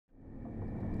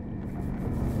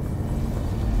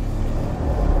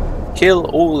Kill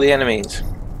all the enemies.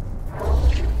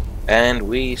 And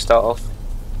we start off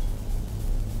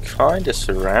kind of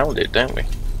surrounded, don't we?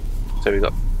 So we've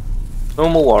got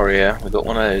normal warrior, we've got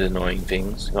one of those annoying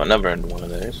things, we've got another one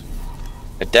of those,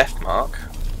 a death mark,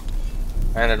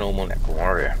 and a normal necro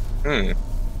warrior.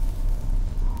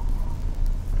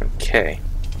 Okay.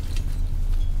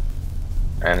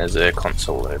 And there's a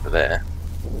console over there.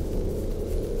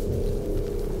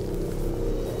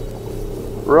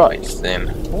 Right then,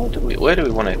 where do we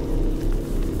want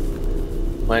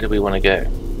to go?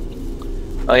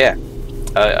 Oh yeah,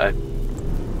 I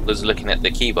was looking at the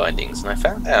key bindings and I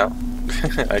found out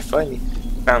I finally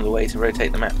found a way to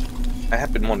rotate the map. I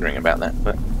have been wondering about that,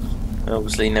 but I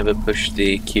obviously never pushed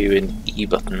the Q and E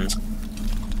buttons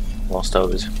whilst I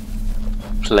was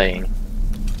playing.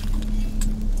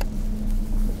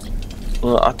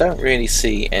 Well, I don't really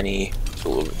see any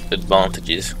sort of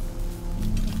advantages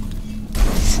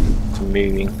to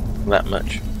moving that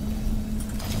much.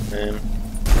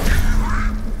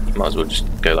 Might as well just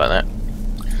go like that.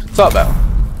 Start battle.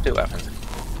 See what happens.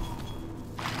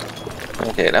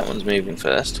 Okay, that one's moving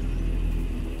first.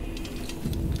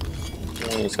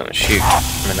 He's gonna shoot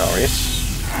Minarius.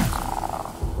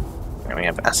 And we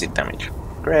have acid damage.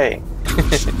 Great.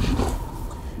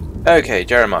 Okay,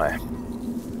 Jeremiah.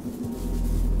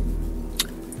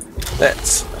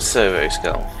 Let's servo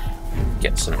skull.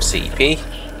 Get some CP.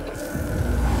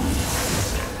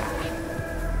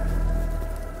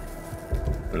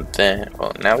 And then,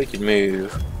 well, now we can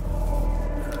move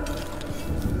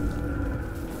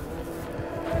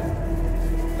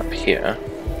up here.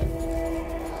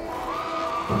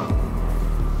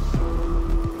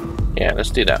 Yeah, let's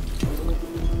do that.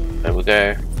 So we'll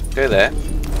go there.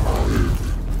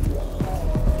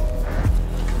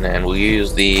 And then we'll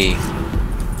use the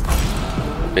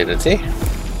ability.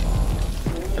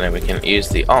 And then we can use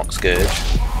the Arc Scourge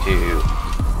to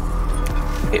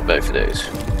hit both of those.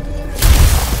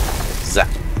 Zap.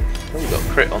 Oh, we got a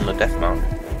crit on the death mark.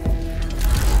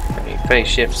 Okay, phase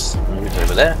shifts, moves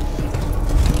over there.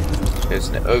 Goes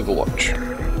into Overwatch.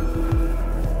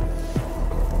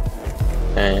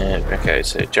 Okay,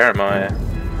 so Jeremiah,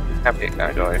 have hit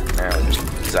that guy. Now just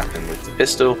zap him with the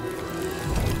pistol.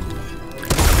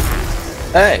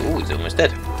 Hey, oh, he's almost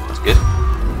dead. That's good.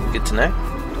 Good to know.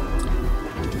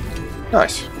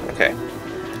 Nice. Okay.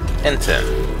 Enter.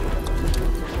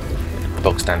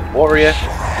 Bog standard warrior.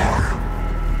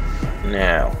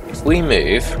 Now, if we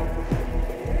move,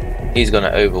 he's going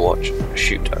to Overwatch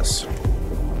shoot us.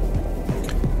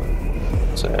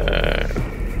 So,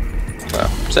 well,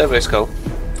 servo skull.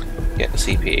 Get the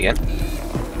CP again.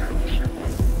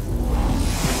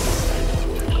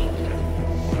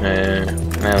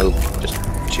 Now we'll just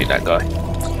shoot that guy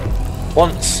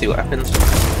once, see what happens.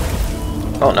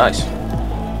 Oh, nice.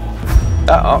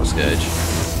 That Arc Scourge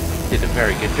did a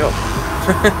very good job.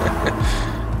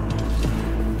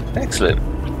 Excellent.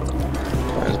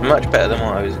 That was much better than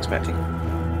what I was expecting.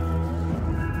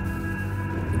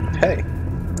 Okay.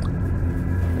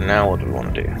 Now what do we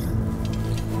want to do?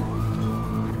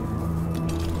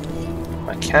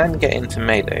 I can get into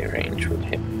melee range with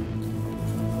him.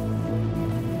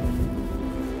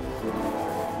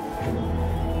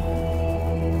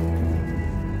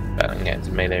 But I can get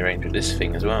into melee range with this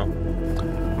thing as well.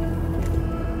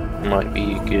 Might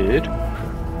be good.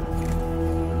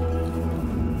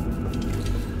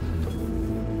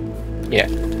 Yeah,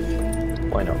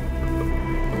 why not?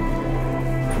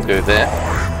 Go there.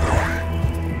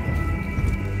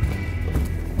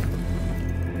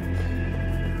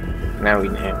 Now we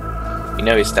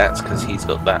know his stats because he's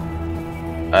got that.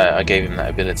 I gave him that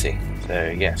ability, so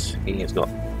yes, he has got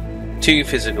 2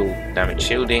 physical damage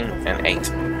shielding and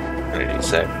 8 energy.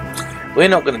 So we're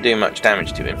not going to do much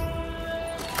damage to him.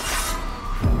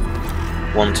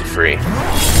 1 to 3.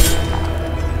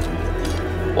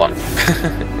 1.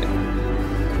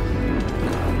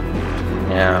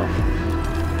 Now,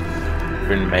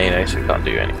 we're in melee, so we can't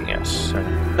do anything else. So,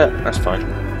 but that's fine.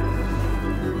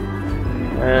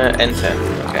 Enter.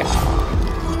 Okay.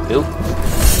 Cool.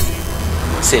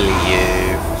 Silly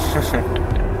you.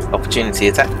 Opportunity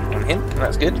attack on him.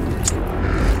 That's good.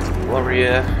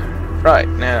 Warrior. Right,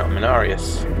 now,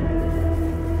 Minarius.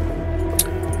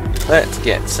 Let's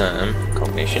get some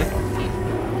cognition.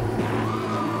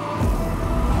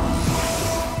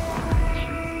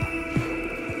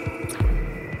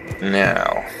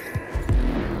 Now,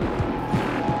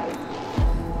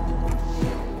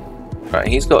 right,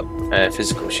 he's got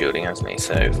physical shielding, hasn't he?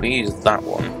 So if we use that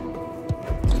one,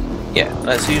 yeah,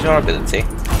 let's use our ability.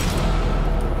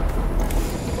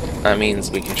 That means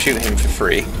we can shoot him for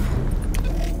free.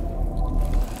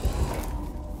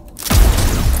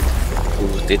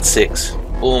 Did 6.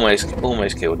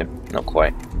 Almost killed him. Not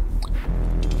quite.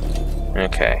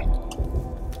 Okay.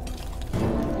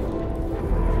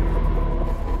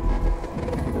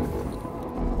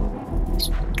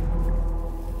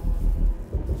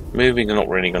 Moving are not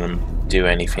really going to do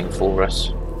anything for us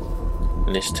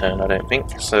in this turn, I don't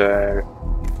think. So,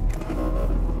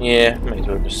 yeah, may as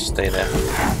well just stay there.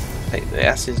 Take the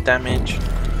acid damage.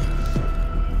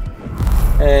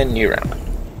 And new round.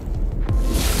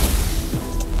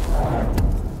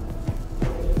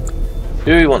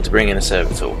 Do we want to bring in a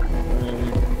servitor?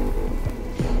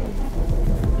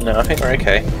 No, I think we're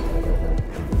okay.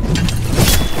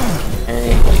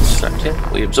 And he slapped him.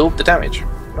 We absorbed the damage.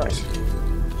 Nice.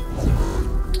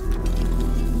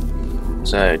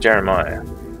 So, Jeremiah.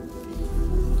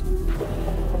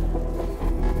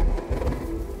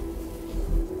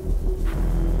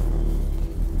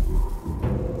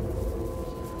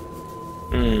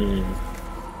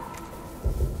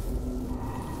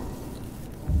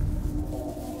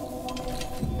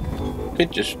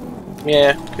 Could just,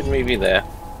 yeah, could maybe there.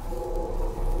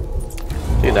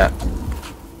 Do that.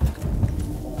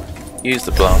 Use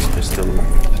the blast pistol.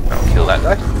 That'll kill that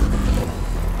guy.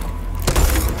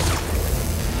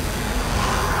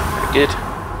 Very good.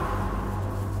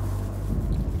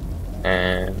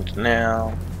 And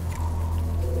now,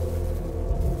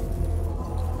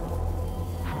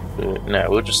 no,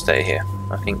 we'll just stay here.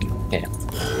 I think, yeah,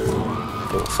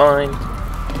 we're fine.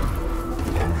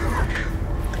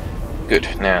 Good.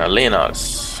 Now,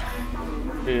 Leonidas,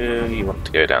 do you want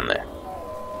to go down there?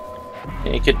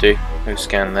 Yeah, you could do. Go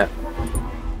scan that.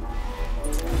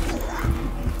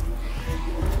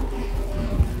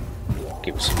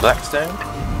 Give us some blackstone.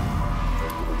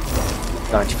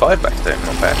 95 blackstone,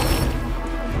 not bad.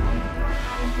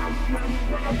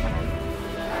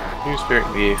 New spirit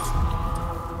view.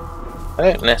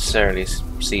 I don't necessarily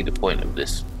see the point of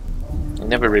this. It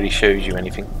never really shows you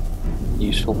anything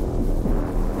useful.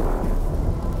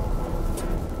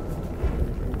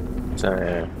 So,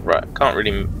 right, can't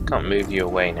move you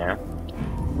away now.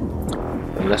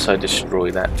 Unless I destroy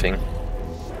that thing.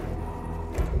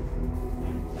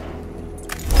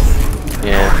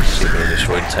 Yeah, see if we can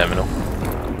destroy the terminal.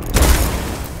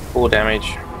 4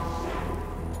 damage.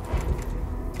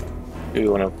 Do we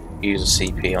want to use a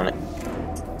CP on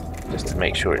it? Just to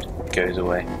make sure it goes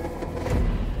away.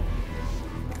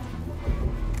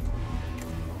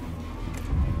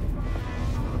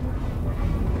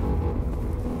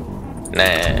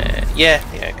 Nah, yeah,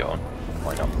 go on.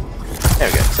 Why not? There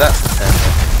we go, so that's the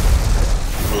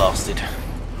turn. Blasted.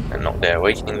 And knocked their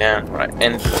awakening down. Right,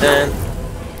 end the turn.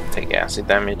 Take acid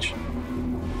damage.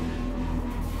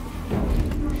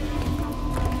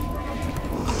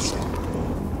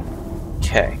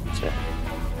 Okay, so.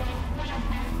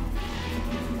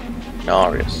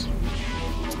 Narius.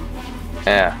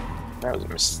 Yeah, that was a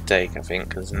mistake, I think,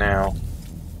 because now.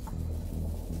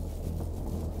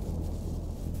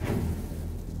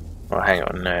 Well, hang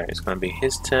on, no, it's going to be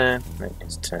his turn, then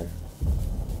his turn.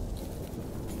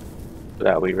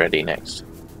 That'll be ready next.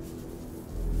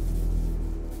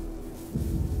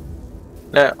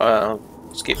 No, I'll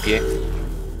skip you.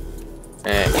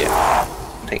 Yeah,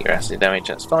 take your acid damage,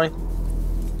 that's fine.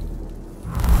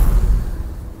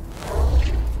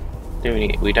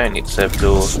 We don't need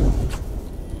servitors.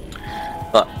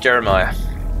 But, Jeremiah,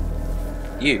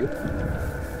 you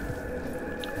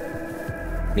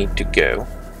need to go.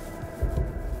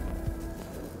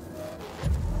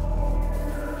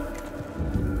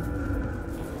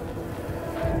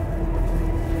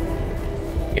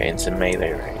 Get into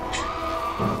melee range.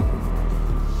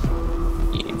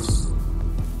 Yes.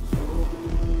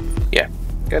 Yeah,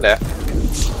 go there.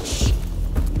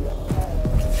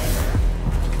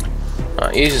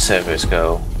 Right, use a servo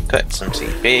skull, cut some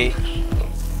CP.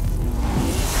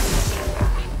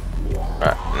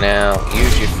 Right, now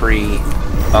use your free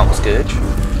Arc Scourge.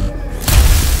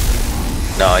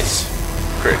 Nice.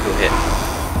 Critical hit.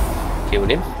 Killed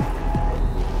him.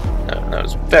 No, that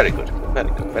was very good.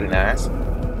 Very nice.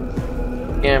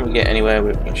 Can we get anywhere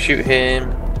we can shoot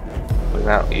him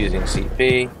without using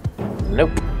CP? Nope.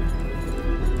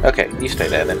 Okay, you stay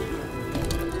there then.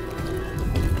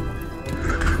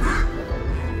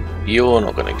 You're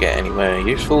not going to get anywhere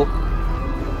useful.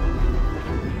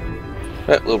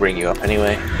 But we'll bring you up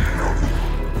anyway.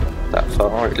 That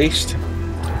far at least.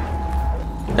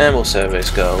 And we'll servo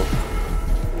skull.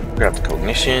 Grab the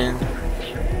cognition.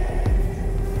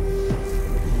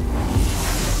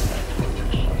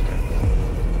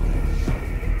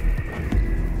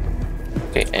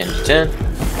 Okay, end turn.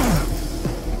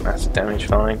 Massive damage,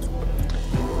 fine.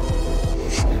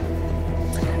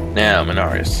 Now,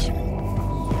 Menarius.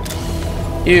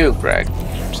 You grab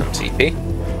some CP.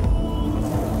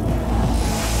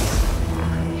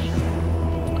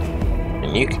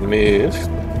 And you can move,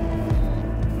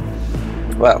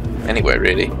 well, anywhere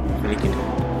really. And you can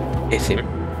hit him.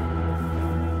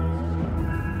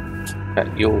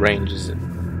 Your range is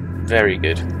very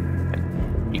good.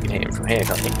 You can hit him from here,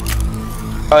 can't you?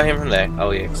 Oh, him from there.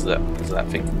 Oh yeah, because of that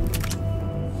thing.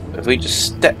 If we just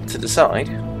step to the side,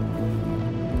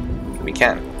 we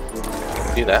can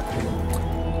do that.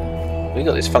 We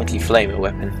got this funky flamer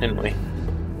weapon, didn't we?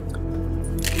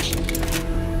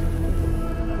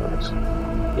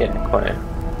 Yeah, quite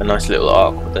a nice little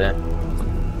arc there.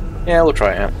 Yeah, we'll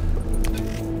try it out.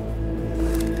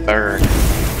 Burn.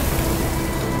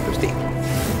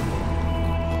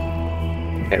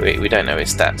 Okay, we don't know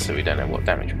his stats, so we don't know what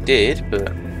damage we did,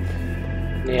 but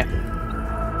yeah.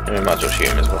 And we might as well shoot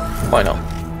him as well. Why not?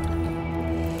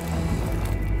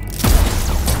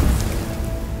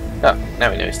 Oh, now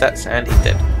we know his stats, and he's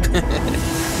dead.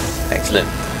 Excellent.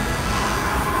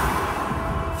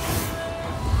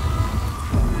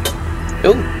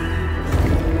 Oh!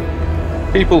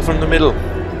 People from the middle.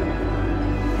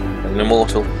 An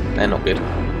immortal. They're not good.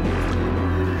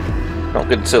 Not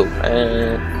good at all.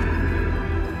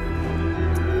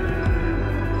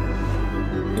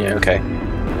 Yeah, okay.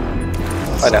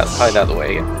 Hide out the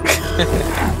way again.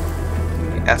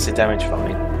 Acid damage,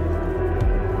 fine.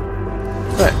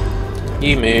 Right.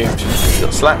 You moved. You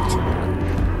got slapped.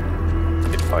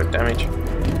 Did 5 damage.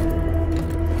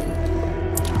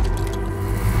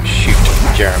 Shoot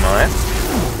Jeremiah.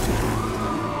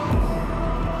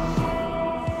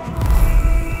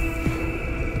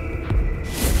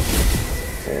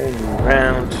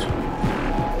 Round.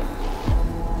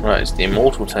 Right, it's the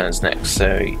Immortal turns next,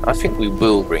 so I think we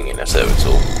will bring in a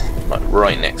Servitor, like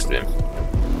right next to him.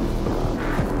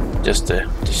 Just to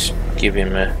give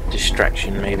him a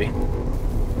distraction, maybe.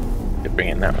 Could bring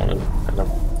in that one.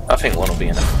 I think one will be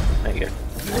enough. There you go.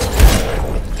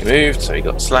 He moved, so he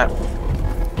got slapped.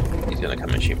 He's going to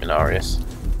come and shoot Minarius.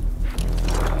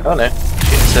 Oh no,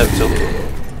 shoot Servitor.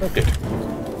 Oh good.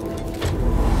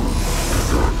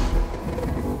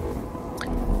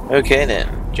 Okay then,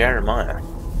 Jeremiah.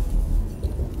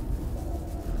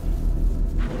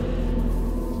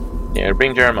 Yeah,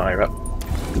 bring Jeremiah up.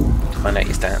 Find out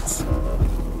your stats.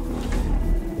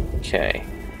 Okay.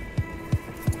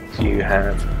 So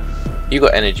you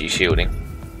got energy shielding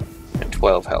and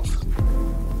 12 health.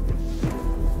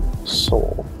 So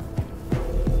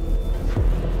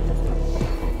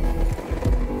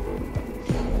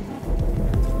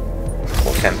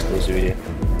what canticles do we do?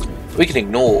 We can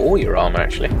ignore all your armor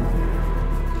actually.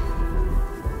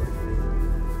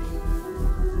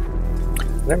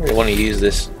 I don't really want to use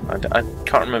this. I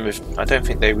can't remember if... I don't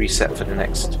think they reset for the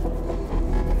next...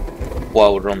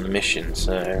 while we're on the mission,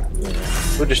 so... Yeah.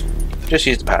 We'll just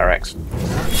use the power axe.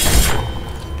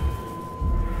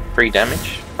 3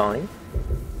 damage, fine.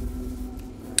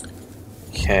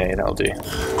 Okay, that'll do.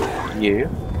 You.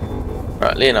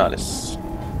 Right, Leonardus.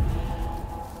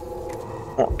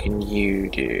 What can you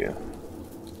do?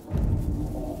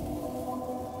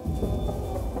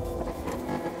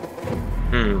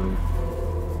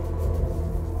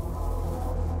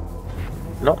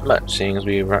 Not much, seeing as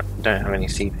we don't have any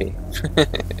CP.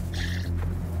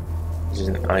 This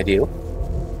isn't ideal.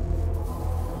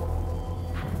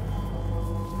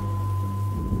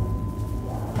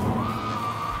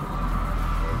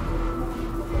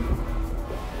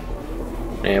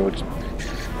 Yeah,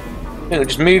 we'll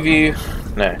just move you.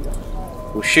 No,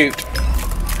 we'll shoot.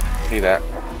 Do that.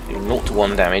 Do 0 to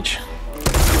 1 damage.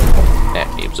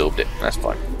 Yeah, he absorbed it. That's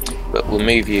fine. But we'll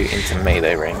move you into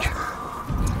melee range.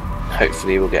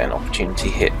 Hopefully we'll get an opportunity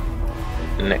hit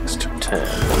next turn.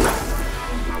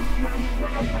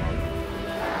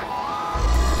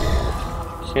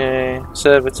 Okay,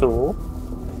 Servitor.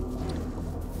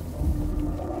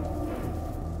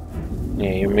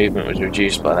 Yeah, your movement was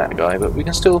reduced by that guy, but we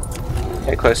can still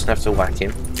get close enough to whack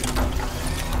him.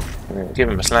 Give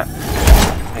him a slap.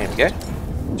 There we go.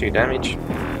 2 damage.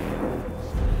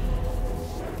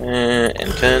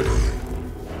 End turn.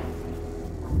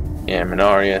 Yeah,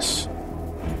 Minarius.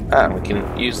 And we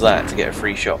can use that to get a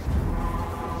free shot.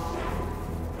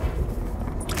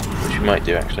 Which we might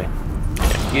do actually.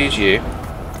 Yeah, use you.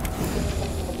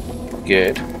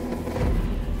 Good.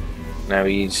 Now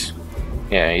he's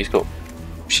got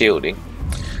shielding.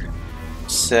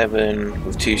 7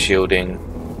 with 2 shielding,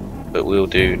 but we'll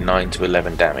do 9 to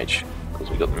 11 damage because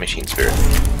we've got the machine spirit.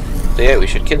 So yeah, we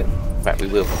should kill him. In fact, we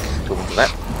will. Talking to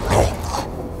that.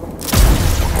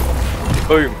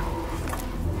 Boom.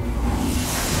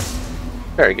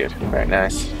 Very good. Very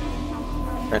nice.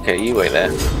 Okay, you wait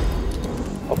there.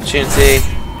 Opportunity.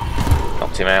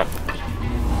 Knocked him out.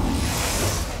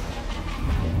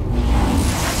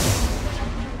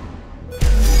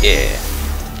 Yeah.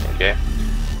 There we go.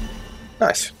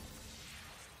 Nice.